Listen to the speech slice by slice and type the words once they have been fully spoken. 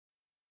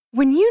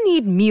When you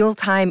need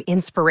mealtime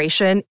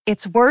inspiration,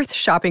 it's worth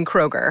shopping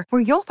Kroger,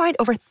 where you'll find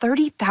over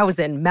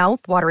 30,000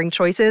 mouth-watering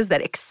choices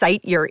that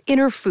excite your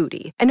inner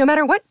foodie. And no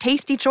matter what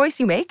tasty choice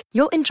you make,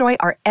 you'll enjoy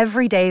our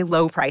everyday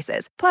low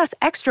prices, plus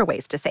extra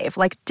ways to save,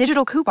 like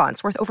digital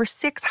coupons worth over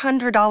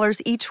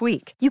 $600 each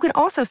week. You can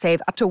also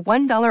save up to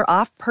 $1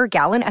 off per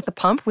gallon at the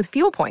pump with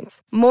fuel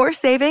points. More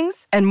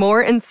savings and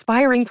more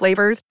inspiring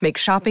flavors make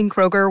shopping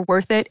Kroger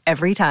worth it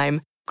every time.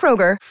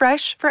 Kroger,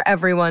 fresh for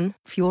everyone.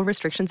 Fuel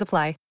restrictions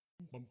apply.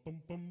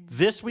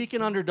 This week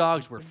in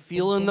Underdogs, we're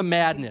feeling the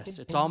madness.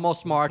 It's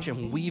almost March,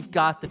 and we've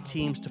got the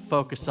teams to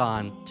focus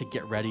on to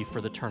get ready for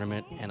the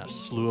tournament and a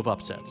slew of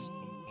upsets.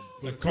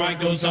 The cry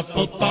goes up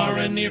both far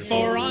and near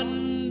for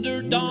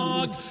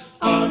Underdog.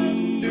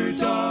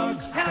 Underdog.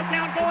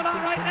 Countdown going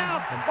on right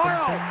now.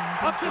 Morrow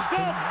up to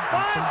Schultz.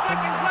 5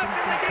 seconds left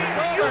in the game.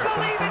 You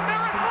believe in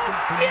miracles?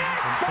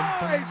 Yes!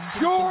 By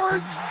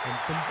George,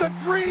 the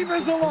dream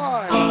is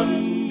alive.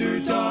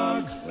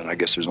 Underdog. And I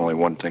guess there's only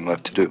one thing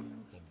left to do.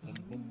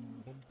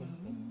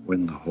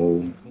 Win the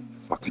whole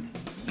fucking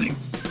thing.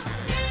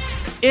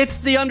 It's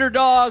the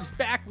Underdogs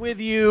back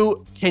with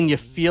you. Can you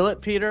feel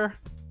it, Peter?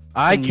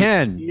 I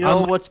can.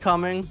 Feel what's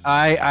coming?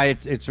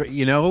 It's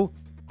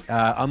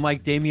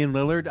unlike Damian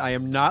Lillard, I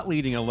am not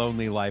leading a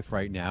lonely life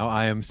right now.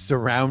 I am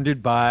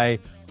surrounded by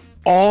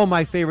all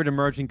my favorite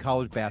emerging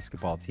college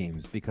basketball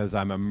teams because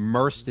I'm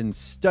immersed in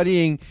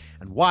studying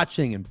and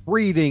watching and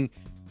breathing.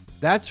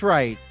 That's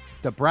right.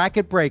 The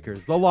bracket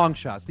breakers, the long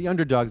shots, the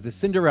underdogs, the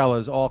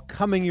Cinderellas, all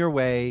coming your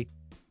way,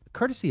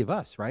 courtesy of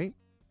us, right?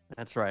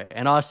 That's right.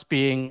 And us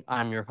being,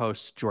 I'm your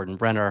host, Jordan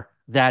Brenner.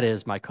 That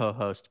is my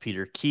co-host,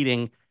 Peter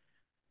Keating.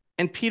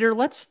 And Peter,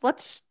 let's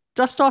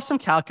dust off some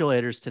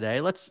calculators today.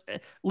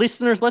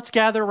 Listeners, let's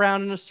gather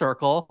around in a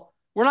circle.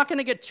 We're not going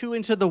to get too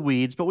into the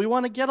weeds, but we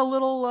want to get a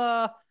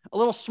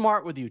little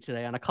smart with you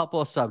today on a couple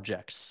of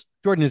subjects.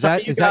 Jordan, is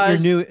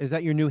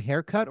that your new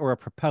haircut or a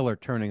propeller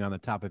turning on the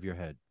top of your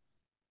head?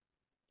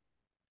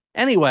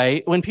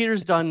 Anyway, when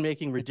Peter's done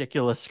making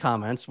ridiculous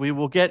comments, we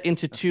will get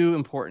into two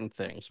important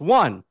things.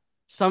 One,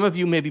 some of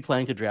you may be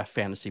planning to draft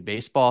fantasy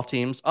baseball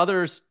teams.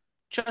 Others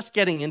just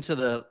getting into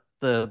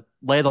the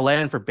lay of the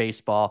land for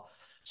baseball.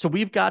 So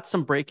we've got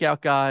some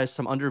breakout guys,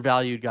 some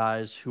undervalued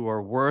guys who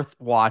are worth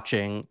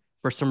watching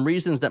for some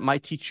reasons that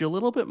might teach you a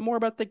little bit more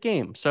about the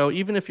game. So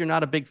even if you're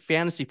not a big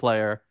fantasy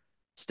player,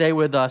 stay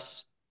with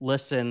us,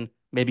 listen,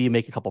 maybe you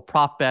make a couple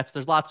prop bets.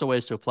 There's lots of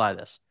ways to apply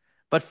this.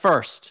 But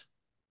first,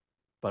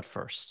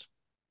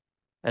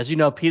 as you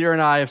know, Peter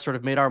and I have sort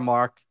of made our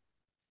mark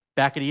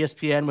back at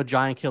ESPN with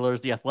Giant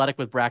Killers, The Athletic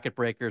with Bracket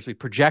Breakers. We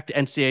project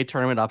NCAA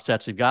tournament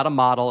upsets. We've got a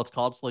model. It's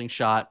called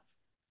Slingshot.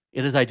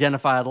 It has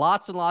identified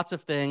lots and lots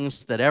of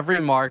things that every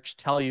March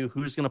tell you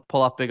who's going to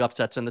pull up big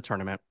upsets in the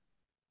tournament.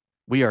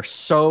 We are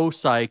so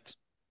psyched,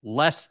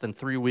 less than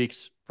 3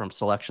 weeks from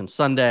Selection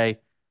Sunday.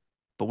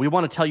 But we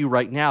want to tell you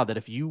right now that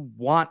if you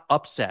want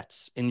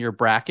upsets in your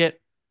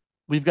bracket,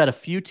 we've got a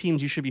few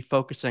teams you should be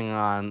focusing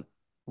on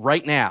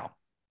right now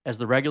as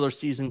the regular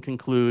season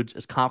concludes,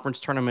 as conference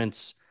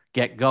tournaments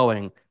get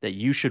going, that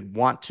you should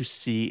want to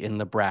see in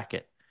the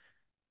bracket.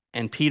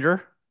 And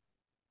Peter,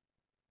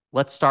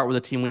 let's start with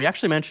a team we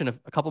actually mentioned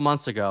a couple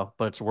months ago,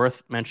 but it's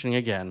worth mentioning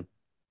again,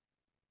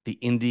 the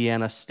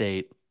Indiana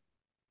State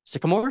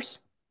Sycamores.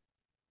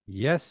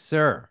 Yes,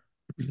 sir.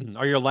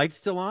 Are your lights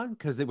still on?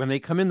 Because when they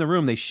come in the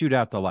room, they shoot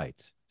out the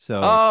lights.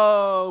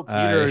 So,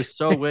 Peter is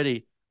so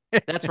witty.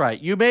 That's right.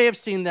 You may have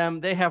seen them.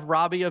 They have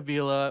Robbie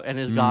Avila and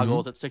his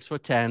goggles at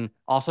 6'10",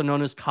 also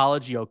known as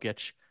College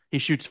Jokic. He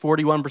shoots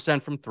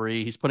 41% from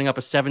three. He's putting up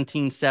a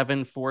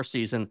 17-7-4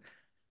 season.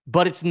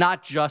 But it's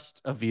not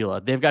just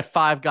Avila. They've got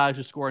 5 guys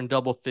who score in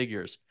double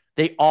figures.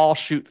 They all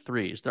shoot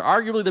threes. They're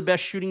arguably the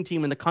best shooting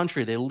team in the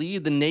country. They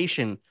lead the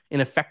nation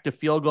in effective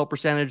field goal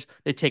percentage.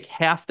 They take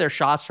half their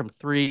shots from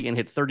three and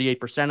hit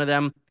 38% of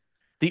them.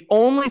 The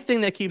only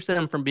thing that keeps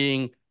them from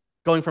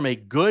going from a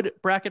good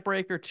bracket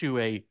breaker to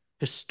a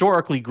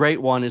historically great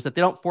one is that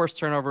they don't force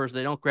turnovers.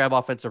 They don't grab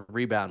offensive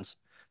rebounds.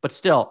 But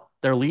still,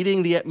 they're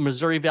leading the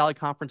Missouri Valley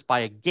Conference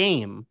by a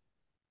game.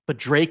 But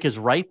Drake is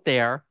right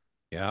there.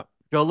 Yeah.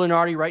 Joe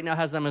Lunardi right now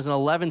has them as an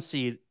 11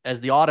 seed as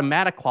the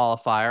automatic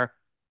qualifier.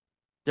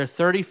 They're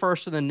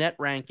 31st in the net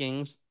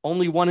rankings,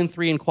 only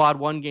 1-3 in quad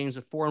one games,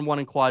 and 4-1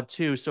 in quad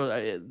two. So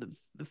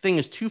the thing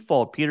is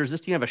twofold. Peter, does this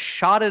team have a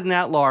shot at an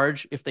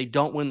at-large if they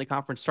don't win the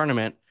conference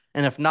tournament?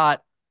 And if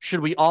not,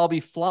 should we all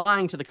be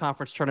flying to the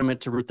conference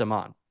tournament to root them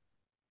on?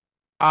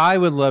 I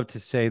would love to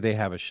say they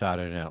have a shot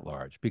at an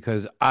at-large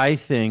because I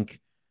think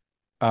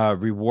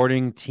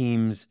rewarding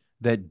teams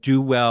that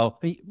do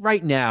well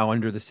right now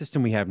under the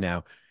system we have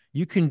now,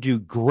 you can do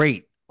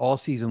great all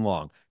season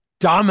long,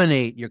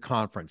 dominate your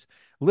conference.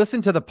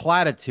 Listen to the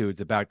platitudes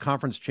about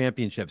conference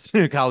championships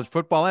in college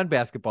football and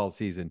basketball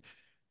season.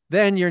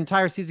 Then your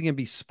entire season can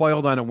be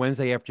spoiled on a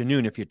Wednesday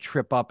afternoon if you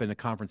trip up in a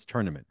conference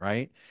tournament,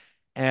 right?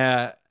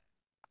 I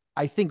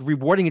think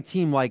rewarding a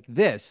team like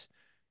this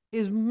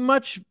is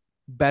much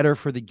better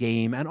for the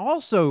game and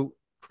also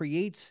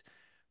creates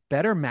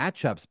better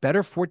matchups,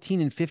 better 14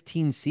 and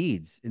 15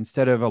 seeds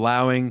instead of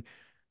allowing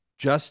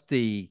just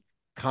the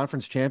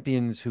conference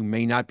champions who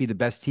may not be the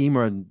best team,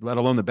 or let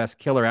alone the best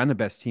killer and the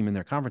best team in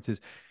their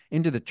conferences,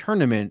 into the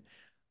tournament.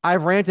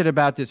 I've ranted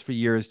about this for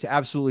years to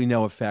absolutely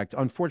no effect.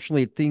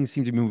 Unfortunately, things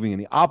seem to be moving in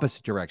the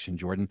opposite direction,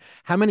 Jordan.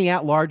 How many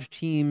at-large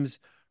teams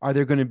are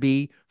there going to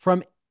be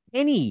from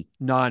any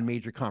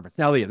non-major conference?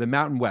 Now, the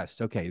Mountain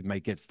West, okay, it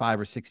might get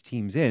 5 or 6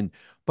 teams in,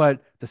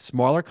 but the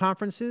smaller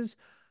conferences,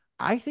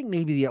 I think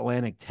maybe the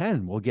Atlantic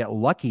 10 will be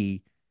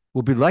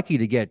lucky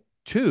to get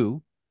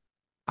 2.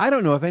 I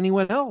don't know if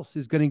anyone else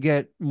is going to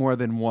get more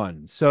than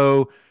 1.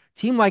 So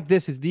team like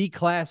this is the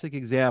classic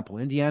example.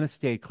 Indiana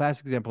State,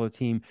 classic example of a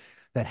team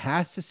that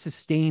has to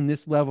sustain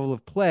this level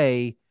of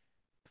play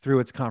through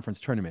its conference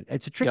tournament.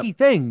 It's a tricky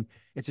thing.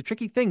 It's a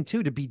tricky thing,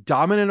 too, to be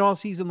dominant all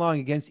season long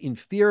against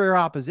inferior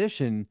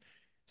opposition,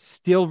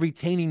 still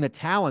retaining the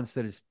talents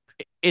that is.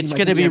 It's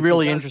going to be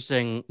really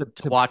interesting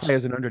to watch play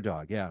as an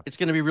underdog. Yeah. It's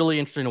going to be really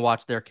interesting to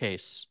watch their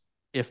case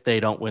if they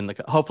don't win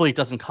hopefully it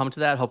doesn't come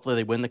to that. Hopefully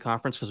they win the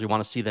conference because we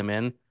want to see them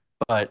in,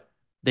 but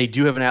they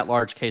do have an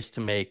at-large case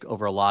to make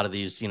over a lot of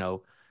these,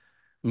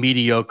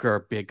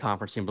 mediocre big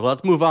conference teams. But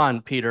let's move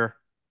on, Peter.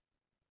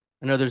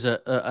 I know there's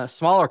a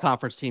smaller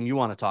conference team you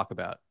want to talk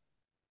about.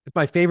 It's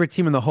my favorite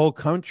team in the whole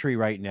country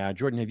right now.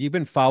 Jordan, have you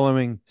been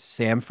following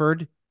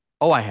Samford?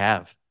 Oh, I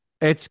have.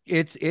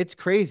 It's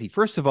crazy.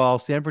 First of all,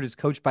 Samford is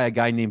coached by a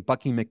guy named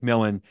Bucky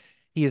McMillan.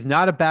 He is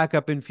not a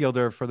backup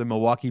infielder for the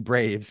Milwaukee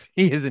Braves.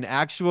 He's an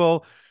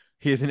actual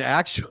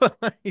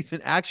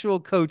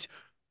coach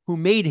who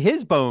made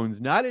his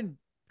bones not in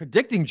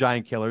predicting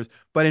giant killers,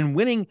 but in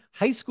winning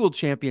high school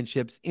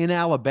championships in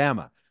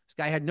Alabama.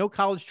 This guy had no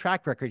college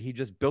track record. He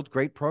just built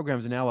great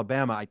programs in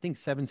Alabama. I think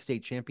 7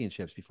 state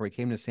championships before he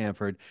came to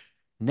Samford.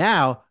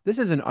 Now, this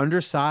is an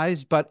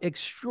undersized but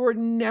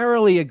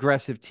extraordinarily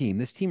aggressive team.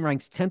 This team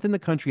ranks 10th in the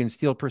country in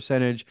steal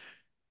percentage.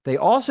 They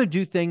also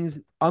do things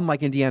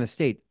unlike Indiana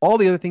State, all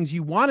the other things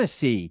you want to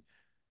see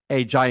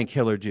a giant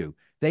killer do.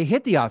 They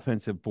hit the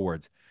offensive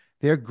boards.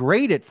 They're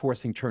great at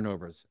forcing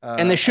turnovers.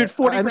 And they shoot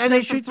 40% and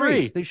they shoot from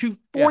three. They shoot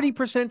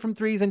 40% from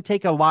threes and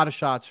take a lot of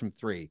shots from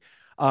 3.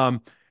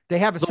 They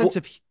have a sense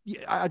of,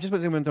 I just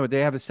want to say, they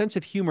have a sense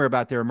of humor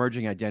about their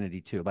emerging identity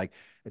too. Like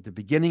at the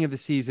beginning of the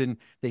season,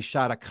 they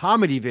shot a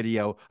comedy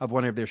video of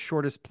one of their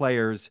shortest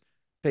players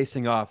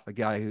facing off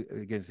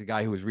against a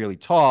guy who was really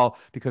tall,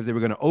 because they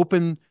were going to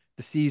open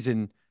the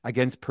season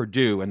against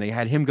Purdue, and they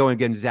had him going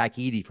against Zach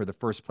Edey for the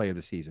first play of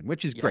the season,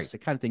 which is great. The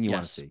kind of thing you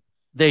want to see.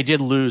 They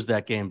did lose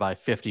that game by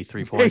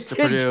 53 points to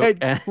Purdue. They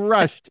get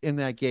crushed in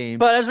that game.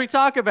 But as we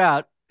talk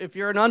about, if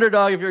you're an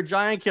underdog, if you're a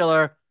giant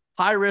killer,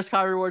 high risk,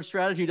 high reward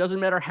strategy, doesn't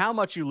matter how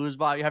much you lose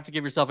by, you have to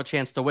give yourself a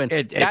chance to win.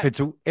 If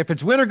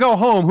it's win or go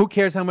home, who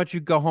cares how much you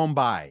go home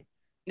by?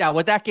 Now,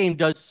 what that game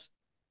does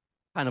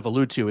kind of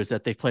allude to is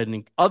that they've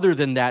played, other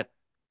than that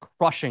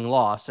crushing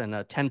loss and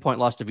a 10-point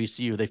loss to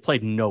VCU, they've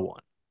played no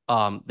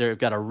one. They've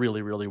got a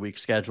really, really weak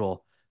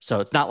schedule. So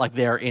it's not like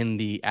they're in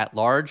the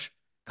at-large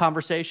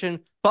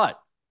conversation, but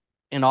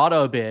in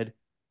auto bid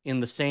in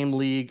the same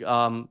league,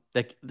 the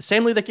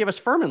same league that gave us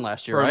Furman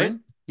last year, right?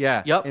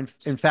 Yeah. Yep.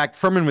 In fact,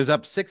 Furman was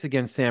up 6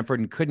 against Samford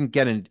and couldn't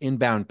get an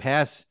inbound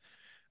pass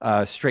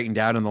straightened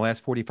out in the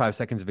last 45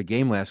 seconds of a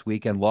game last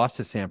week and lost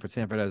to Samford.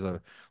 Samford has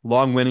a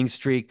long winning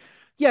streak.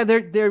 Yeah,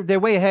 they're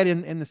way ahead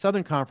in the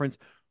Southern Conference,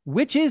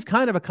 which is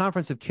kind of a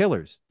conference of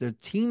killers. The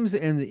teams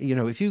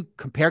if you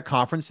compare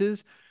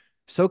conferences,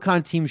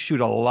 SoCon teams shoot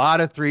a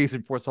lot of threes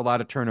and force a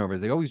lot of turnovers.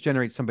 They always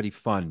generate somebody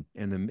fun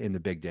in the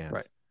big dance.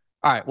 Right.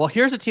 All right. Well,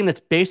 here's a team that's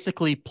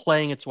basically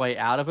playing its way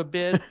out of a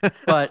bid,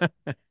 but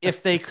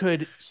if they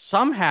could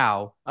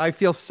somehow, I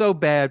feel so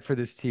bad for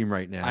this team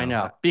right now. I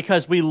know,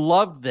 because we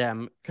love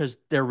them because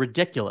they're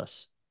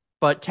ridiculous.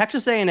 But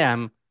Texas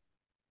A&M,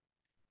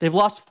 they've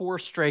lost 4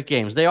 straight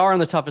games. They are in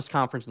the toughest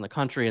conference in the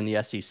country in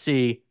the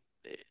SEC,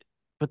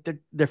 but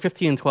they're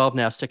 15-12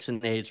 now,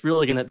 6-8. It's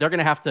really they're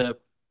gonna have to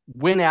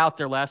win out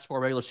their last 4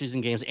 regular season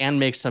games and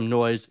make some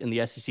noise in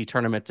the SEC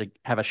tournament to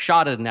have a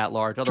shot at an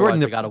at-large. Otherwise,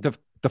 Jordan,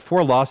 the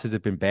 4 losses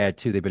have been bad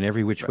too. They've been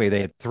every which way.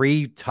 They had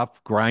 3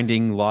 tough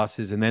grinding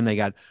losses, and then they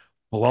got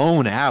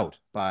blown out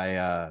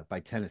by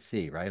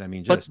Tennessee. Right? I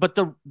mean, but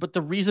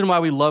the reason why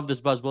we love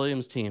this Buzz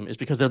Williams team is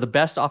because they're the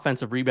best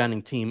offensive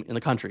rebounding team in the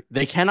country.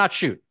 They cannot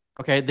shoot.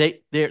 Okay,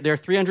 they're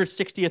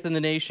 360th in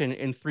the nation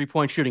in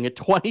 3-point shooting at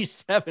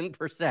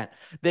 27%.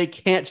 They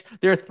can't.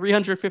 They're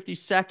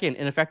 352nd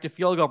in effective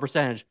field goal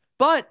percentage,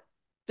 but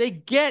they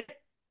get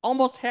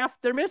almost half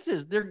their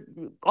misses. Their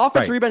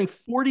offense rebounding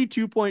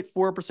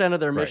 42.4% of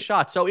their missed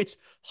shots. So it's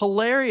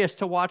hilarious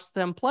to watch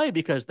them play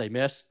because they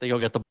miss, they go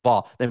get the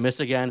ball. They miss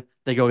again,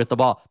 they go get the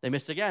ball. They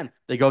miss again,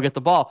 they go get the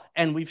ball.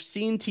 And we've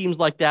seen teams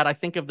like that. I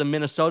think of the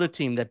Minnesota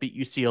team that beat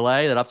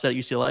UCLA, that upset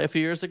UCLA a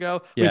few years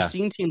ago. Yeah. We've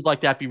seen teams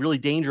like that be really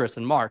dangerous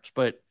in March,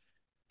 but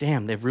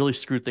damn, they've really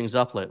screwed things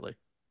up lately.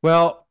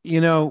 Well, we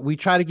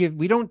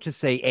don't just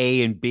say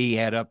A and B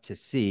add up to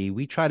C.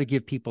 We try to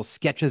give people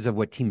sketches of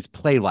what teams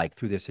play like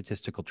through their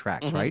statistical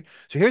tracks, right?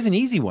 So here's an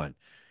easy one.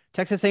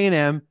 Texas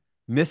A&M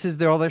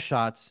misses all their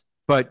shots,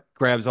 but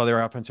grabs all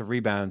their offensive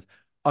rebounds.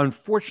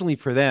 unfortunately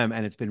for them,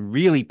 and it's been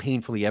really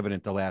painfully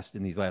evident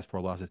in these last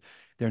 4 losses,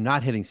 they're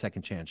not hitting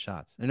second chance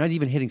shots. They're not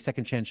even hitting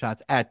second chance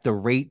shots at the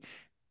rate,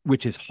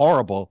 which is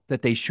horrible,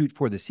 that they shoot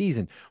for the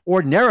season.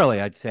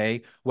 Ordinarily, I'd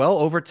say, well,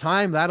 over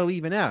time, that'll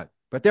even out.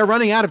 But they're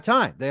running out of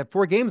time. They have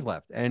 4 games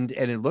left. And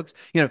it looks,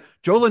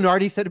 Joe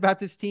Lunardi said about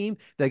this team,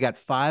 they got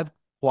 5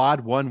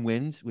 quad 1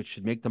 wins, which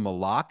should make them a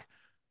lock.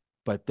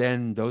 But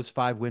then those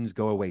 5 wins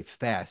go away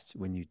fast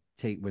when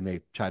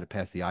they try to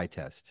pass the eye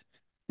test.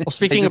 Well,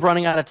 speaking of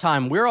running out of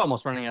time, we're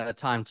almost running out of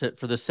time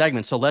for this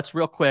segment. So let's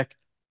real quick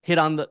hit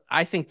on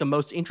I think the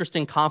most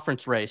interesting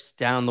conference race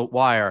down the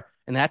wire,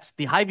 and that's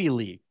the Ivy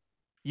League.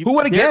 Who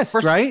would have guessed,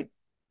 right?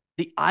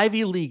 The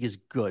Ivy League is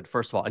good,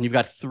 first of all, and you've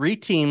got 3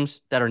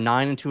 teams that are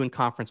 9-2 in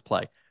conference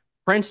play.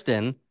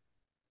 Princeton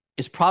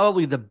is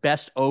probably the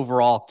best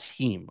overall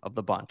team of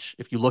the bunch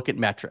if you look at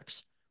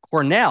metrics.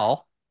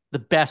 Cornell, the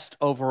best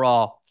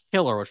overall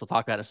killer, which we'll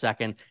talk about in a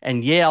second,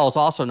 and Yale is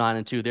also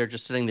 9-2. They're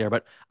just sitting there.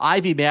 But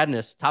Ivy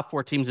Madness, top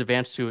 4 teams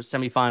advance to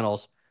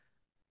semifinals,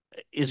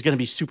 is going to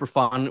be super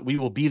fun. We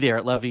will be there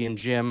at Levy and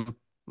Jim,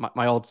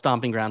 my old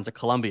stomping grounds at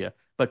Columbia.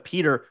 But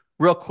Peter,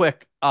 real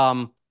quick,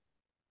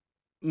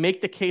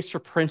 make the case for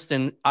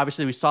Princeton.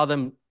 Obviously, we saw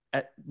them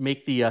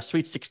make the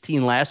Sweet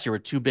 16 last year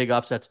with 2 big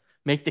upsets.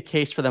 Make the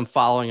case for them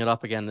following it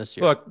up again this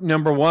year. Look,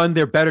 number one,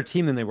 they're a better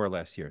team than they were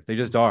last year. They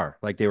just are.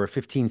 Like, they were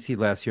 15 seed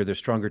last year. They're a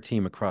stronger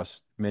team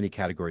across many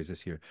categories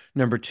this year.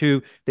 Number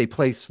 2, they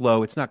play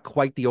slow. It's not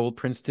quite the old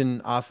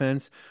Princeton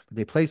offense, but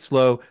they play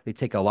slow. They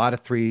take a lot of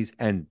threes,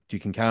 and you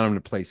can count on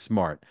them to play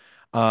smart.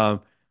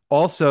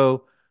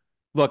 Also,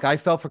 look, I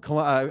felt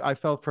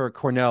for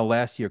Cornell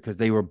last year because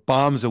they were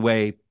bombs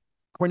away.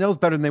 Cornell's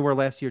better than they were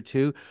last year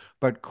too,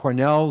 but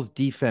Cornell's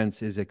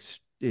defense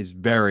is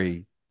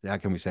very, how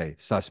can we say,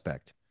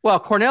 suspect. Well,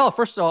 Cornell,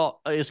 first of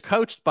all, is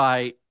coached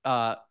by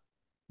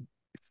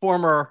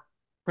former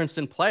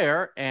Princeton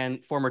player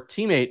and former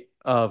teammate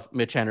of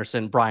Mitch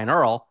Henderson, Brian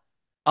Earl.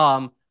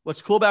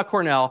 What's cool about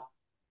Cornell,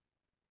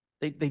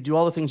 they do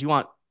all the things you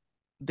want.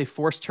 They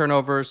force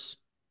turnovers.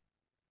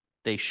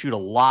 They shoot a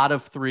lot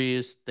of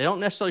threes. They don't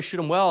necessarily shoot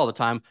them well all the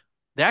time.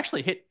 They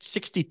actually hit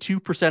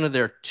 62% of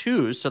their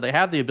twos, so they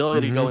have the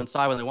ability to go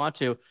inside when they want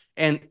to.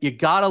 And you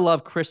got to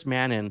love Chris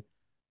Mannon,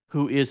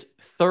 who is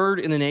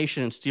 3rd in the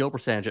nation in steal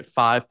percentage at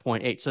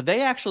 5.8. So they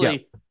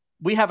actually,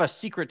 we have a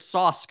secret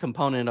sauce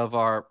component of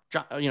our,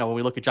 when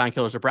we look at giant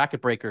killers or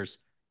bracket breakers,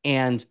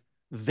 and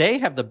they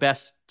have the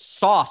best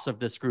sauce of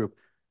this group.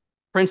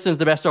 Princeton's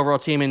the best overall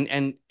team,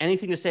 and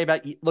anything to say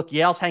about, look,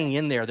 Yale's hanging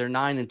in there. They're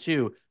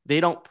 9-2. They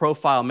don't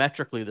profile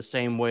metrically the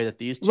same way that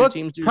these two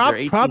teams do.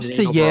 Props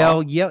to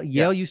Yale.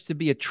 Yale used to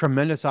be a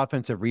tremendous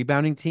offensive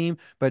rebounding team,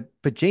 but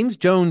James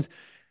Jones,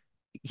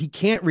 he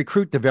can't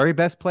recruit the very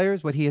best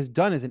players. What he has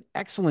done is an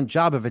excellent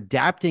job of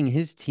adapting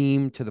his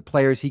team to the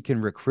players he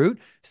can recruit,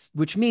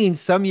 which means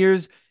some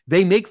years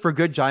they make for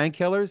good giant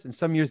killers and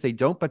some years they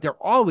don't, but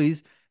they're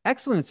always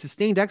excellent,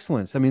 sustained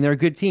excellence. I mean, they're a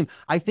good team.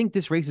 I think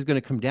this race is going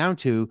to come down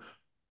to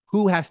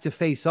who has to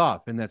face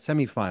off in that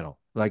semifinal.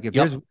 Like, if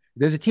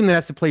there's a team that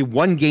has to play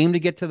one game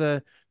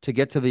to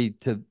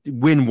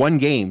win one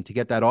game to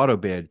get that auto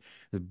bid,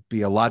 it'd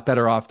be a lot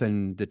better off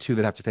than the 2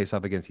 that have to face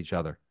off against each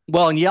other.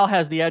 Well, and Yale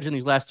has the edge in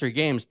these last 3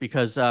 games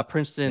because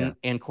Princeton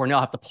and Cornell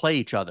have to play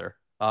each other.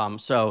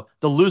 So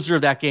the loser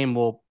of that game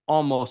will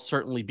almost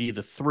certainly be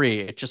the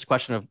 3. It's just a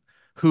question of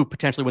who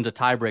potentially wins a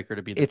tiebreaker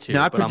to be the 2. It's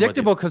not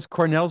predictable because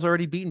Cornell's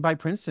already beaten by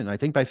Princeton, I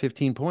think by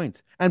 15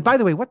 points. And by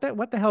the way, what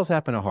the hell's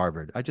happened to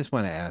Harvard? I just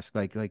want to ask.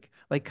 I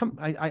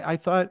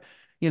thought,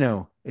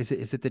 is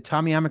it that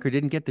Tommy Amaker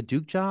didn't get the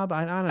Duke job?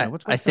 I don't know.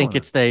 What's I think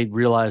it's they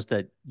realized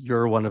that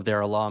you're one of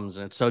their alums,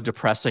 and it's so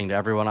depressing to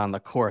everyone on the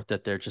court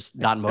that they're just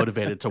not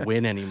motivated to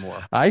win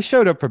anymore. I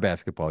showed up for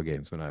basketball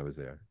games when I was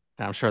there.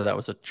 I'm sure that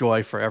was a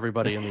joy for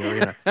everybody in the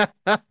arena.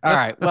 All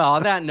right. Well,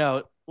 on that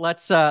note,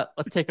 let's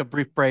take a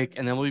brief break,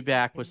 and then we'll be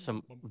back with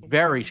some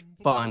very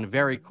fun,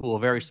 very cool,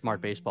 very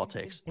smart baseball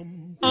takes.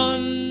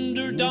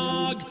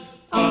 Underdog.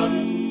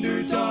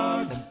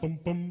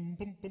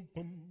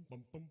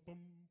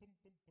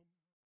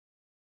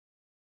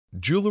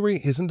 Jewelry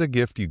isn't a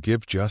gift you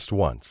give just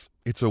once.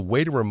 It's a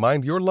way to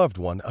remind your loved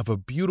one of a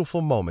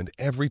beautiful moment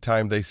every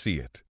time they see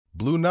it.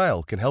 Blue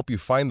Nile can help you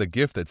find the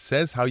gift that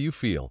says how you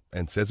feel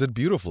and says it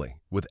beautifully,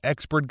 with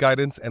expert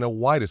guidance and a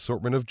wide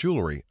assortment of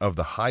jewelry of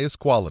the highest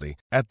quality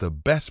at the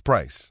best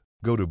price.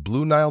 Go to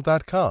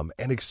BlueNile.com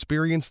and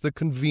experience the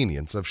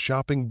convenience of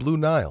shopping Blue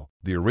Nile,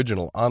 the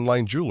original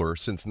online jeweler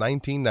since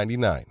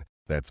 1999.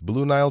 That's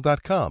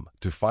BlueNile.com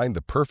to find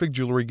the perfect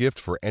jewelry gift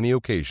for any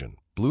occasion.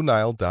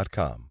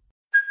 BlueNile.com.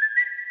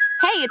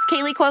 Hey, it's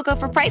Kaylee Cuoco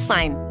for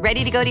Priceline.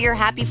 Ready to go to your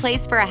happy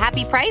place for a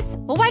happy price?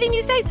 Well, why didn't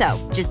you say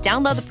so? Just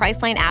download the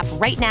Priceline app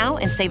right now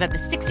and save up to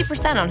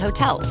 60% on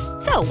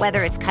hotels. So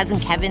whether it's Cousin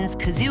Kevin's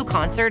Kazoo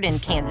Concert in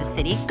Kansas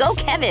City, go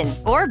Kevin,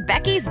 or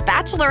Becky's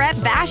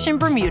Bachelorette Bash in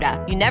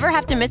Bermuda, you never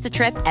have to miss a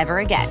trip ever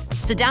again.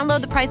 So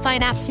download the Priceline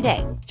app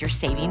today. Your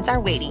savings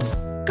are waiting.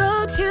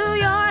 Go to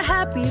your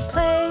happy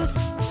place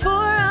for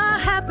a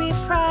happy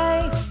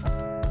price.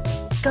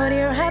 Go to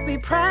your happy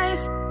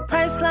price,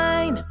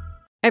 Priceline.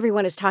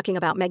 Everyone is talking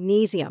about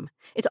magnesium.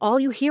 It's all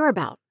you hear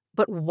about.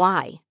 But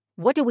why?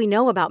 What do we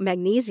know about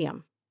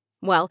magnesium?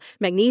 Well,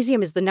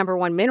 magnesium is the number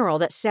one mineral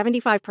that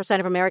 75%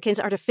 of Americans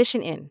are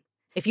deficient in.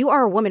 If you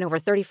are a woman over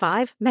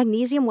 35,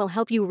 magnesium will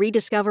help you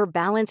rediscover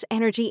balance,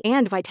 energy,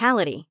 and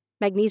vitality.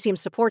 Magnesium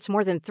supports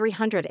more than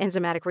 300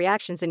 enzymatic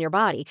reactions in your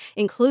body,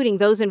 including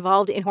those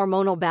involved in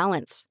hormonal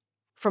balance.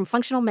 From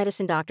functional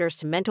medicine doctors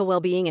to mental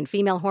well-being and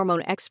female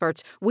hormone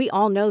experts, we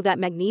all know that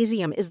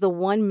magnesium is the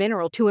one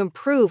mineral to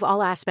improve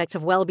all aspects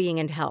of well-being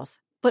and health.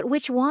 But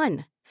which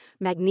one?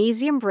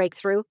 Magnesium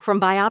Breakthrough from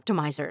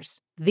Bioptimizers,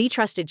 the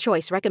trusted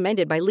choice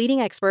recommended by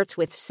leading experts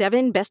with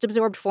 7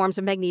 best-absorbed forms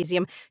of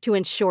magnesium to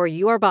ensure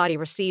your body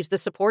receives the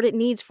support it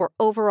needs for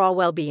overall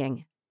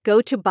well-being.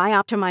 Go to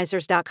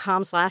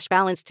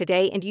bioptimizers.com/balance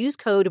today and use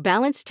code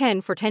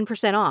BALANCE10 for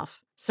 10%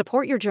 off.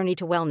 Support your journey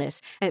to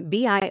wellness at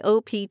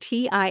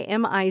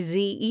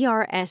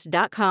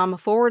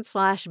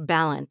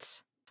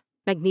bioptimizers.com/balance.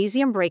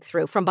 Magnesium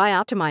Breakthrough from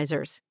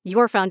Bioptimizers,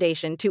 your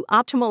foundation to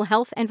optimal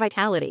health and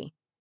vitality.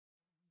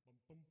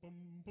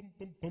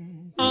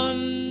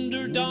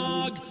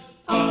 Underdog,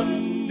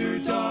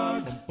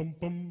 underdog.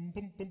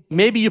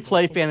 Maybe you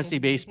play fantasy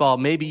baseball.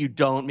 Maybe you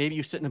don't. Maybe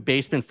you sit in a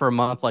basement for a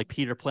month like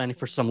Peter planning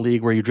for some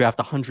league where you draft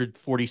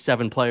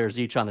 147 players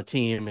each on a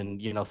team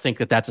and, think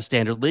that that's a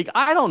standard league.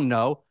 I don't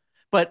know.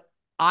 But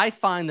I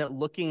find that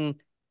looking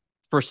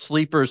for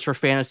sleepers for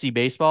fantasy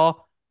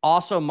baseball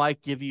also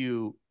might give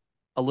you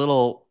a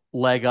little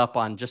leg up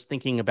on just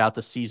thinking about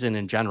the season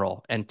in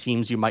general and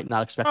teams you might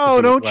not expect to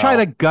do don't well. try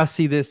to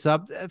gussy this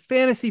up.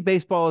 Fantasy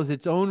baseball is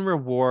its own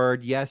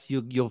reward. Yes,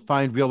 you'll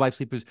find real life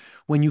sleepers.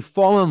 When you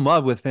fall in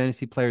love with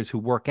fantasy players who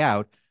work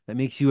out, that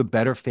makes you a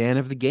better fan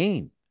of the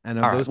game and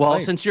of those Well,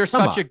 players. since you're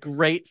such a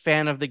great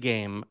fan of the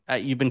game,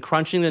 you've been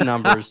crunching the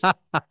numbers.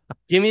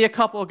 Give me a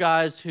couple of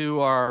guys who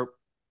are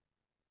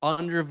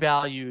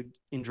undervalued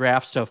in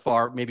drafts so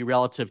far, maybe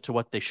relative to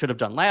what they should have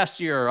done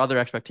last year or other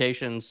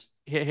expectations.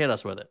 Hit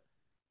us with it.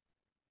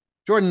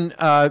 Jordan,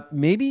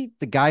 maybe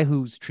the guy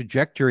whose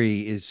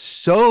trajectory is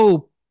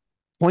so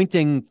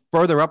pointing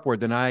further upward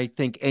than I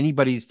think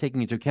anybody's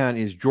taking into account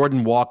is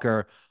Jordan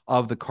Walker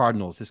of the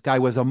Cardinals. This guy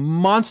was a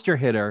monster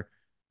hitter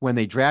when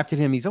they drafted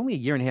him. He's only a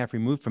year and a half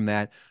removed from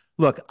that.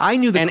 Look, I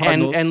knew the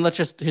Cardinals. And let's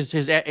just his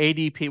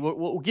ADP.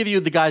 We'll give you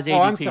the guy's ADP.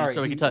 I'm sorry.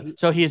 So we can tell.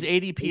 So his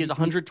ADP is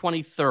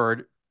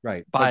 123rd,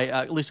 right? By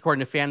at least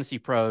according to Fantasy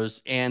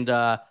Pros, and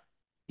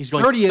he's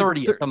going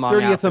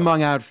 30th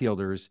among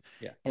outfielders.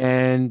 Yeah,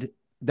 and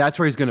that's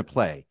where he's going to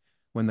play.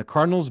 When the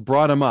Cardinals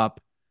brought him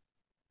up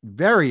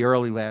very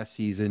early last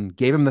season,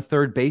 gave him the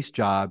third base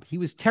job, he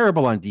was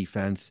terrible on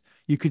defense.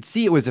 You could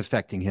see it was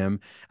affecting him.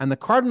 And the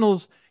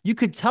Cardinals, you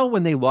could tell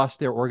when they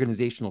lost their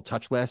organizational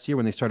touch last year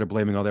when they started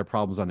blaming all their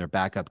problems on their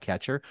backup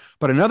catcher.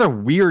 But another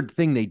weird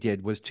thing they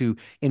did was to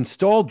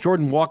install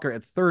Jordan Walker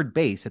at third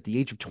base at the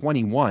age of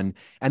 21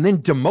 and then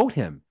demote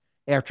him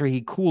after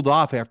he cooled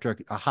off after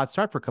a hot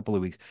start for a couple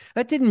of weeks.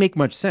 That didn't make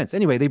much sense.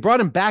 Anyway, they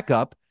brought him back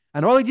up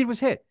and all he did was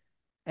hit.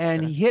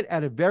 And he hit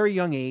at a very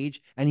young age,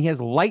 and he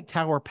has light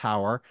tower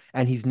power,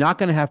 and he's not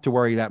going to have to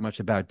worry that much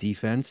about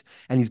defense.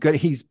 And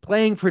he's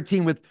playing for a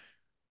team with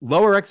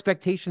lower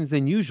expectations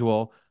than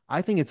usual.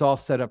 I think it's all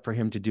set up for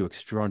him to do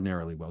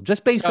extraordinarily well.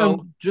 Just based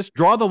on just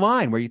draw the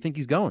line where you think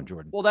he's going,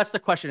 Jordan. Well, that's the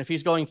question. If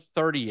he's going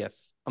 30th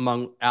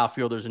among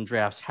outfielders in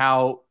drafts,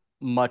 how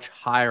much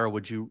higher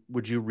would you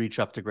reach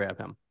up to grab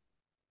him?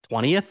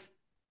 20th?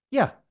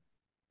 Yeah,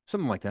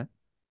 something like that.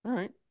 All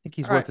right. I think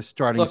he's worth a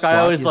starting. Look, slot. I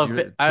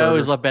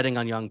always love betting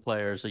on young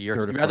players. I'd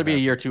rather be a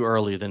year too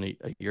early than a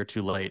year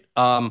too late.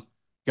 Got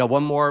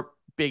one more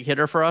big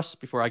hitter for us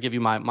before I give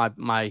you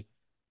my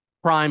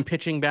prime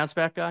pitching bounce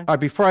back guy. All right,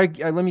 before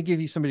let me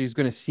give you somebody who's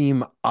going to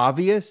seem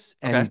obvious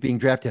and he's being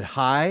drafted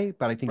high,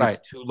 but I think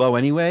it's too low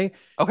anyway.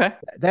 Okay,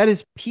 that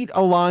is Pete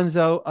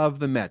Alonso of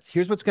the Mets.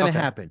 Here's what's going to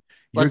happen.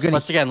 Let's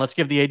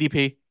give the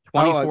ADP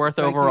 24th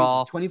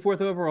overall, 24th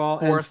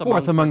overall,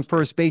 fourth among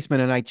first basemen.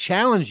 And I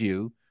challenge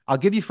you. I'll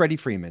give you Freddie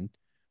Freeman,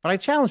 but I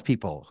challenge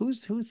people.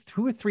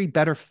 Who are 3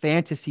 better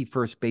fantasy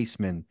first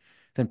basemen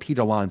than Pete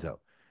Alonso?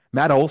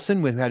 Matt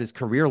Olson, who had his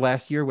career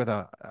last year with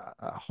a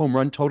home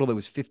run total that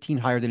was 15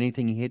 higher than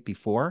anything he hit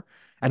before,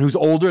 and who's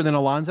older than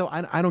Alonso.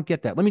 I don't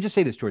get that. Let me just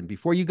say this, Jordan,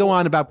 before you go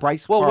on about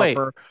Bryce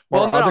Harper.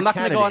 I'm not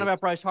going to go on about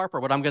Bryce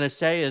Harper. What I'm going to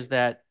say is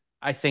that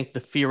I think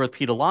the fear with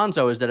Pete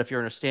Alonso is that if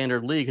you're in a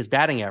standard league, his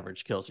batting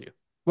average kills you.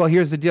 Well,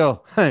 here's the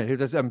deal.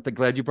 I'm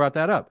glad you brought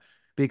that up.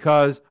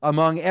 Because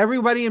among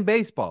everybody in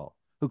baseball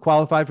who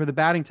qualified for the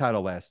batting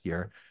title last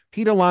year,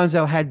 Pete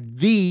Alonso had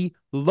the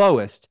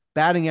lowest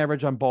batting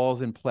average on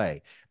balls in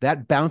play.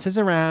 That bounces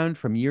around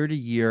from year to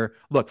year.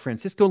 Look,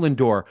 Francisco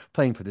Lindor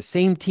playing for the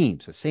same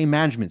team, so same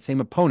management, same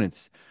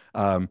opponents,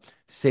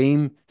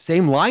 same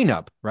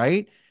lineup,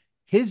 right?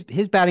 His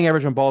batting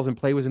average on balls in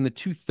play was in the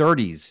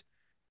 230s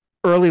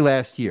early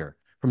last year.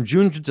 From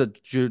June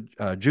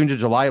to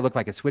July, it looked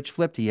like a switch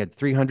flipped. He had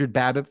 300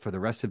 BABIP for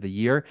the rest of the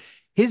year.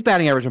 His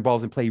batting average on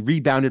balls in play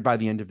rebounded by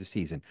the end of the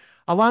season.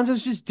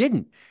 Alonso's just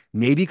didn't.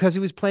 Maybe because he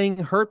was playing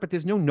hurt, but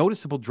there's no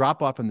noticeable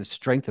drop off in the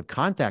strength of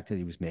contact that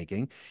he was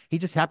making. He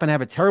just happened to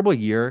have a terrible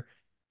year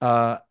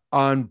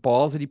on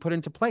balls that he put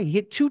into play. He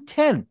hit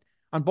 210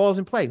 on balls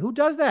in play. Who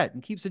does that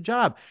and keeps a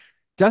job?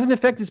 Doesn't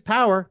affect his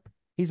power.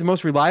 He's the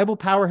most reliable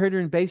power hitter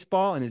in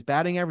baseball, and his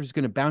batting average is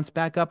going to bounce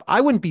back up.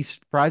 I wouldn't be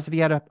surprised if he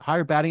had a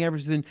higher batting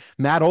average than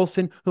Matt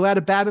Olson, who had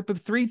a BABIP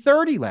of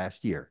 330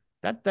 last year.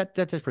 That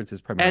difference is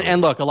primarily.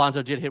 And look,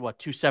 Alonso did hit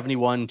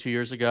 271 2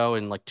 years ago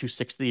and like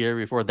 260 the year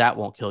before. That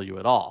won't kill you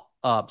at all,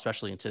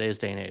 especially in today's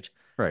day and age.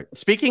 Right.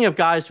 Speaking of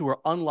guys who are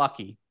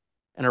unlucky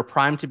and are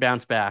primed to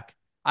bounce back,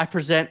 I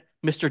present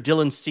Mr.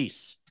 Dylan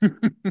Cease.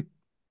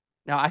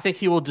 Now, I think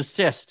he will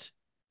desist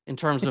in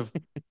terms of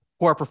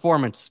poor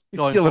performance.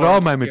 You're stealing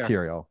all my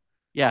material.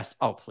 Yes.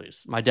 Oh,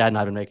 please. My dad and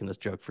I have been making this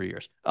joke for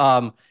years.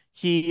 Look,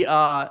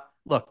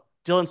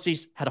 Dylan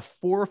Cease had a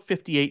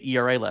 4.58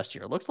 ERA last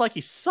year. It looked like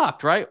he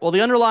sucked, right? Well,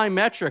 the underlying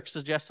metrics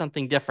suggest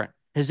something different.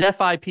 His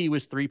FIP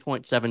was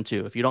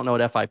 3.72. If you don't know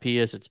what FIP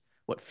is, it's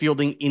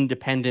fielding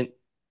independent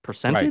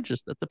percentage. Right.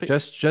 Is that the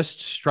just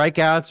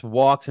strikeouts,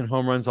 walks, and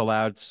home runs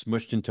allowed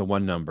smushed into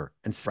one number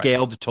and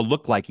scaled to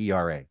look like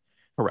ERA.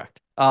 Correct.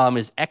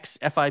 His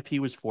FIP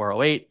was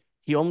 408.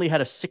 He only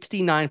had a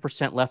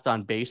 69% left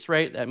on base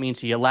rate. That means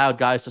he allowed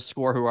guys to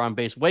score who are on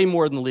base way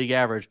more than the league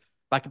average.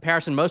 By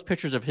comparison, most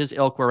pitchers of his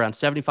ilk were around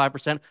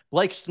 75%.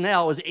 Blake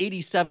Snell was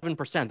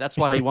 87%. That's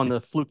why he won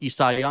the fluky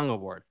Cy Young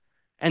Award.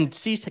 And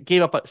Cease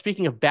gave up,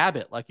 speaking of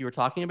BABIP, like you were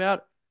talking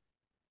about,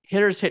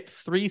 hitters hit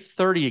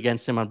 330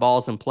 against him on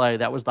balls in play.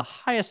 That was the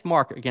highest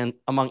mark, again,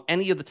 among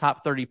any of the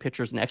top 30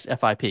 pitchers in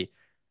xFIP.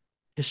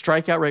 His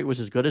strikeout rate was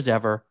as good as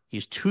ever.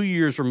 He's 2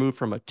 years removed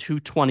from a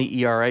 2.20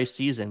 ERA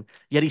season,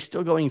 yet he's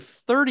still going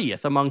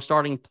 30th among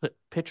starting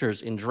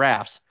pitchers in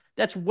drafts.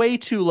 That's way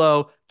too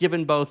low,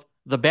 given both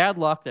the bad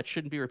luck that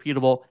shouldn't be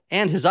repeatable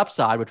and his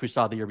upside, which we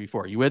saw the year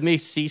before. You with me?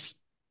 Cease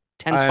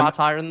 10 spots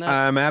higher than that?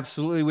 I'm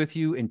absolutely with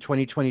you. In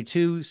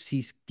 2022,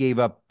 Cease gave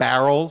up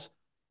barrels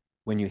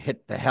when you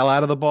hit the hell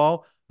out of the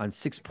ball on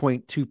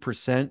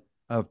 6.2%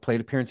 of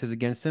plate appearances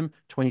against him.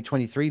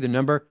 2023, the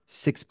number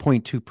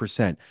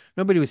 6.2%.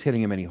 Nobody was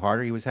hitting him any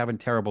harder. He was having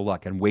terrible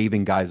luck and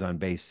waving guys on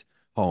base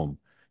home.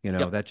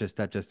 That just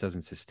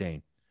doesn't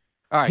sustain.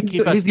 All right,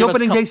 he's the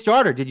opening day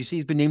starter. Did you see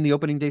he's been named the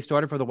opening day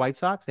starter for the White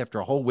Sox after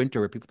a whole winter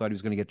where people thought he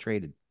was going to get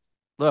traded?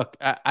 Look,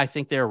 I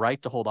think they're right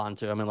to hold on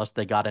to him unless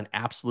they got an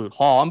absolute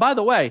haul. And by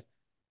the way,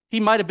 he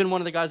might have been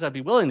one of the guys I'd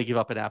be willing to give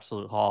up an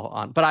absolute haul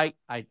on. But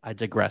I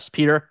digress.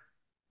 Peter,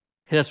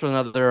 hit us with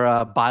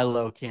another buy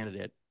low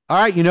candidate. All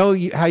right,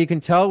 how you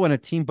can tell when a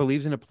team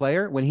believes in a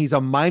player? When he's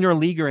a minor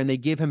leaguer and they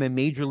give him a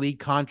major league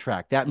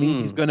contract. That means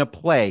he's going to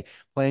play.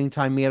 Playing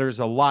time matters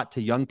a lot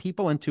to young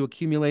people and to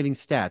accumulating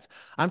stats.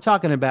 I'm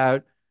talking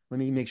about, let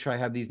me make sure I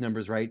have these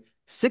numbers right,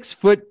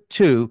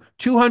 6'2",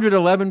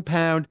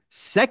 211-pound,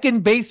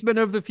 second baseman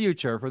of the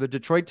future for the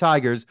Detroit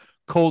Tigers,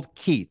 Colt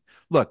Keith.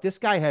 Look, this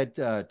guy had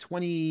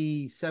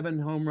 27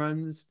 home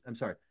runs. I'm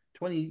sorry,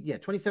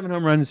 27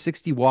 home runs,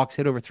 60 walks,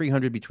 hit over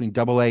 300 between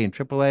AA and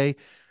AAA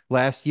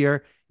last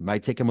year. It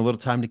might take him a little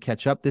time to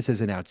catch up. This is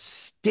an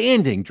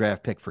outstanding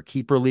draft pick for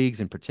keeper leagues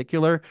in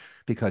particular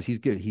because he's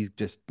good. He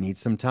just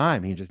needs some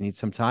time. He just needs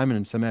some time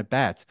and some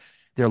at-bats.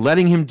 They're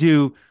letting him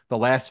do the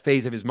last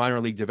phase of his minor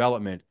league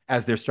development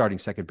as their starting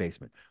second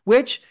baseman,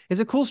 which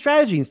is a cool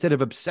strategy instead of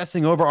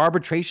obsessing over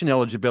arbitration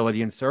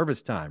eligibility and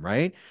service time,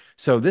 right?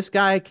 So this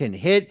guy can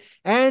hit,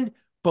 and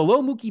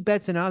below Mookie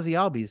Betts and Ozzie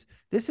Albies,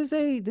 this is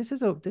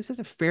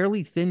a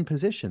fairly thin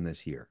position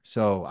this year.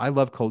 So I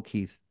love Colt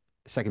Keith,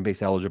 second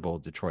base eligible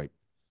Detroit.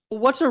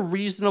 What's a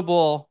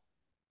reasonable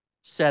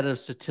set of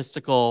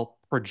statistical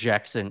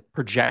projections?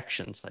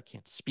 I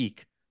can't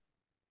speak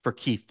for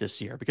Keith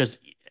this year because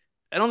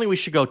I don't think we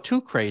should go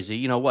too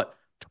crazy.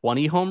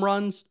 20 home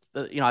runs?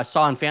 I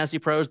saw in Fantasy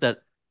Pros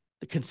that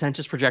the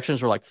consensus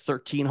projections were like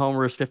 13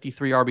 homers,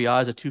 53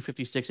 RBIs, a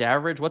 256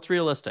 average. What's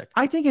realistic?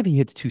 I think if he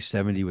hits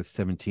 270 with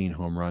 17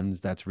 home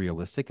runs, that's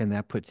realistic, and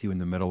that puts you in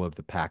the middle of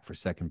the pack for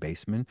second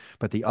baseman.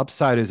 But the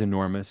upside is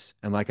enormous,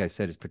 and like I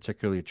said, it's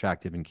particularly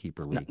attractive in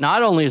keeper leagues.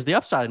 Not only is the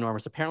upside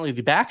enormous, apparently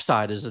the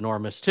backside is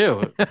enormous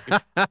too.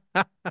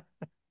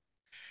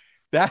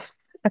 That's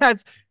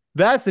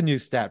a new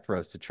stat for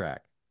us to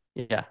track.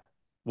 Yeah.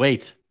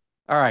 Wait.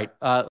 All right.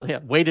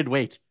 Weighted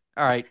weight.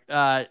 All right.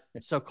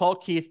 So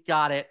Colt Keith,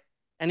 got it.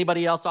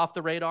 Anybody else off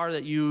the radar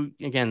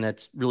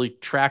that's really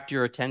tracked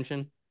your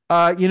attention?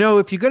 If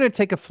you're going to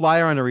take a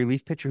flyer on a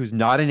relief pitcher who's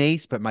not an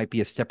ace, but might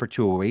be a step or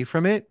two away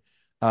from it,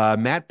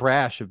 Matt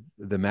Brash of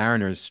the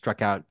Mariners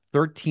struck out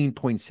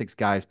 13.6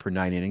 guys per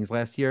 9 innings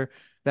last year.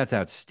 That's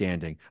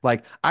outstanding.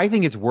 I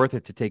think it's worth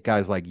it to take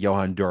guys like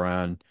Johan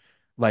Duran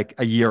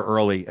a year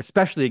early,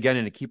 especially again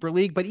in a keeper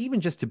league, but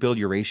even just to build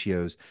your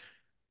ratios.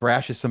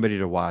 Brash is somebody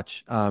to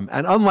watch. And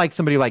unlike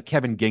somebody like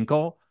Kevin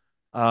Ginkel,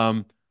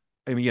 I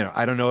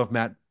don't know if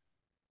Matt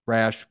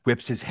Brash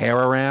whips his hair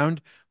around,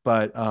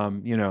 but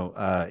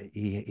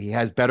he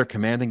has better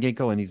command than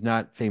Ginkel, and he's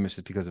not famous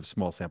just because of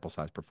small sample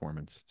size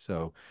performance.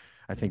 So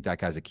I think that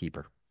guy's a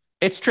keeper.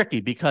 It's tricky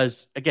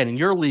because, again, in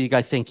your league,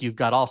 I think you've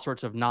got all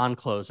sorts of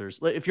non-closers.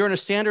 If you're in a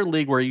standard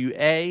league where you,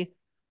 A,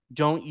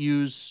 don't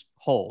use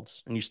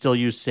holds and you still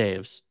use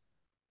saves,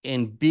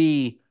 and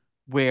B,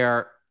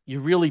 where you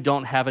really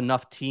don't have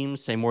enough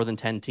teams, say more than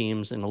 10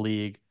 teams in a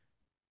league,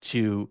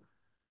 to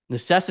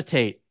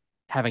necessitate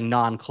having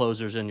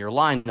non-closers in your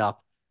lineup,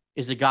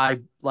 is a guy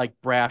like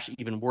Brash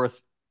even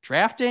worth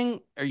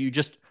drafting? Are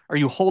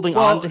you holding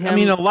on to him? I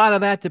mean, a lot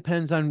of that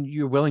depends on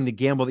you're willing to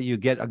gamble that you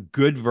get a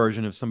good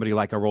version of somebody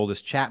like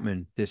Aroldis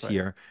Chapman this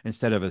year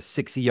instead of a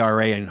 6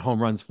 ERA and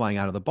home runs flying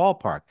out of the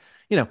ballpark.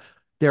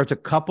 There's a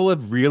couple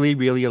of really,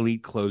 really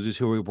elite closers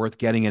who are worth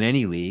getting in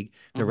any league.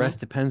 The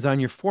rest depends on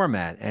your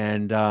format.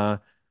 And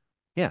the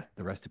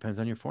rest depends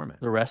on your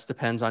format. The rest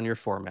depends on your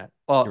format.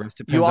 Well, the rest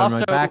depends on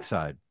my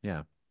backside.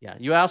 Yeah. Yeah.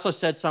 You also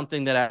said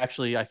something that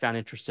actually I found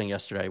interesting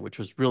yesterday, which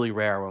was really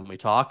rare when we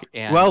talk.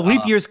 And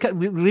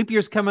leap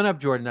year's coming up,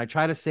 Jordan. I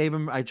try to save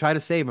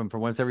him for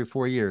once every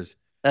 4 years.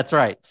 That's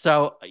right.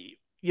 So,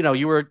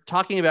 you were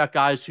talking about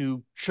guys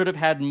who should have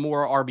had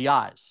more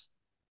RBIs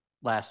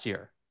last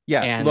year.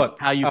 Yeah. And look,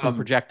 how you can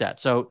project that.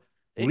 So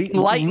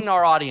enlighten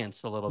our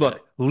audience a little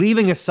bit.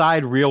 Leaving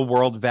aside real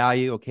world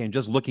value, okay, and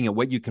just looking at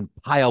what you can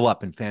pile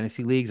up in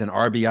fantasy leagues and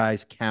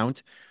RBIs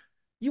count,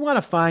 you want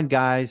to find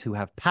guys who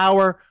have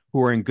power,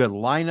 who are in good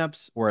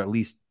lineups, or at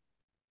least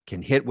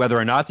can hit whether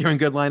or not they're in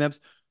good lineups,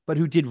 but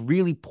who did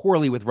really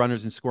poorly with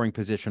runners in scoring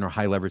position or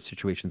high leverage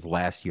situations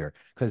last year,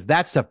 because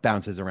that stuff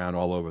bounces around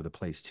all over the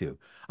place too.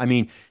 I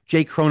mean,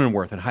 Jake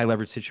Cronenworth in high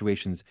leverage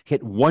situations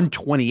hit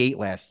 128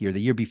 last year.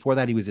 The year before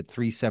that, he was at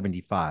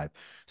 375.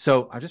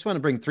 So I just want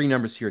to bring three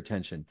numbers to your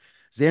attention.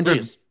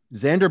 Xander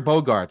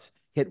Bogaerts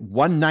hit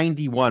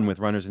 191 with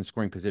runners in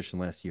scoring position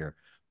last year.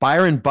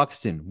 Byron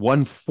Buxton,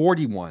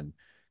 141.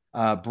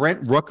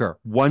 Brent Rooker,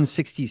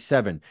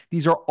 167.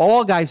 These are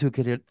all guys who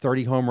could hit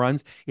 30 home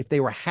runs if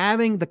they were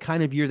having the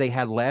kind of year they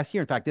had last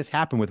year. In fact, this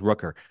happened with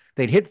Rooker.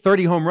 They'd hit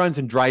 30 home runs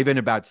and drive in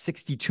about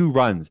 62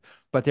 runs,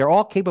 but they're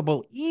all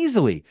capable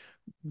easily,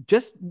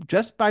 just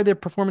by their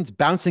performance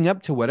bouncing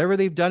up to whatever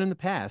they've done in the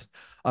past,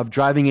 of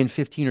driving in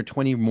 15 or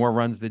 20 more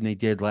runs than they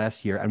did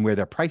last year and where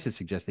their prices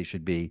suggest they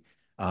should be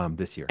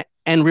this year.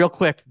 And real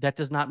quick, that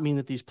does not mean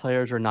that these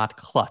players are not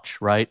clutch,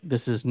 right?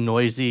 This is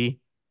noisy.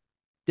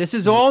 This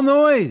is all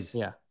noise.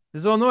 Yeah.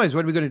 This is all noise.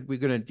 What are we going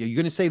to, you're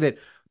going to say that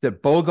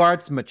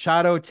Bogaerts,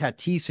 Machado,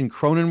 Tatis, and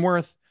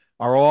Cronenworth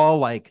are all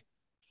like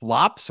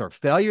flops or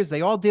failures?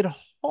 They all did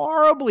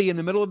horribly in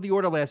the middle of the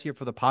order last year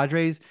for the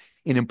Padres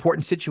in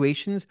important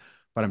situations.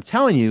 But I'm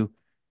telling you,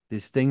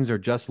 these things are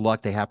just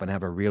luck. They happen to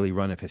have a really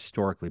run of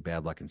historically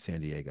bad luck in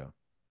San Diego.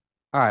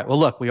 All right. Well,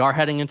 look, we are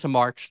heading into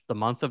March, the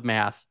month of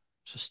math.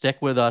 So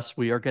stick with us.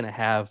 We are going to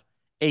have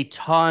a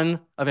ton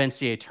of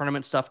NCAA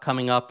tournament stuff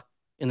coming up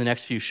in the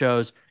next few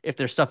shows. If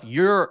there's stuff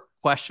you're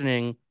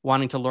questioning,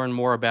 wanting to learn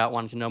more about,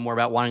 wanting to know more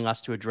about, wanting us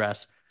to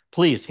address,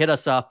 please hit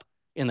us up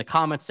in the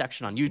comments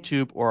section on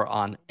YouTube or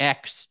on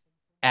X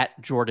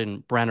at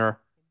Jordan Brenner,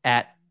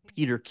 at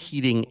Peter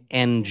Keating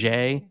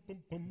NJ.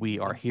 We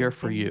are here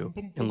for you,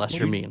 unless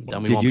you're mean.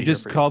 Then we Did won't you be here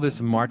just for call you.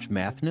 this March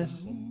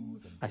Madness?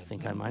 I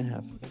think I might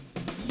have.